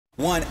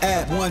One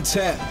app, one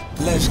tap,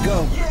 let's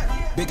go.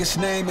 Biggest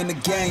name in the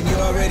game, you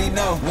already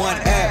know. One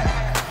app,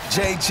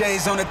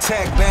 JJ's on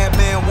attack, bad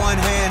man, one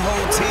hand,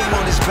 whole team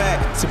on his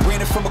back.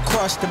 Sabrina from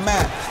across the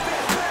map.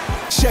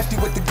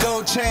 Schefty with the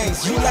gold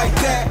chains, you like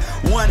that?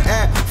 One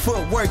app,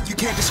 footwork you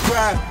can't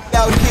describe.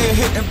 Out here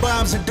hitting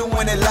bombs and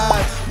doing it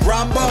live.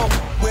 Rahm-bo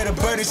with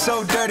a birdie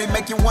so dirty,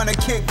 make you wanna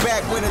kick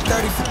back with a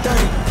 30 for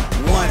 30.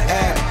 One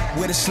app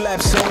with a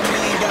slap so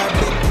mean, got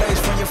big plays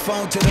from your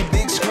phone to the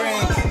big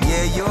screen.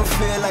 Yeah, you'll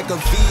feel like a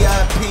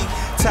VIP.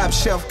 Top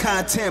shelf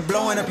content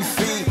blowing up your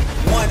feed.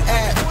 One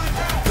app,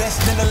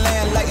 best in the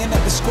land, lighting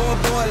up the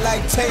scoreboard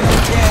like Tatum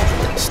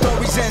can.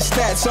 Stories and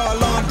stats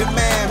all on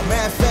demand.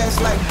 Mad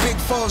fast like big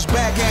foes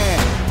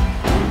backhand.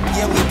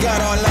 Yeah, we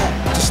got all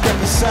that. Just step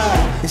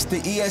aside. It's the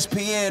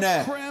ESPN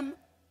app. Creme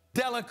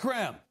de la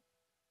creme.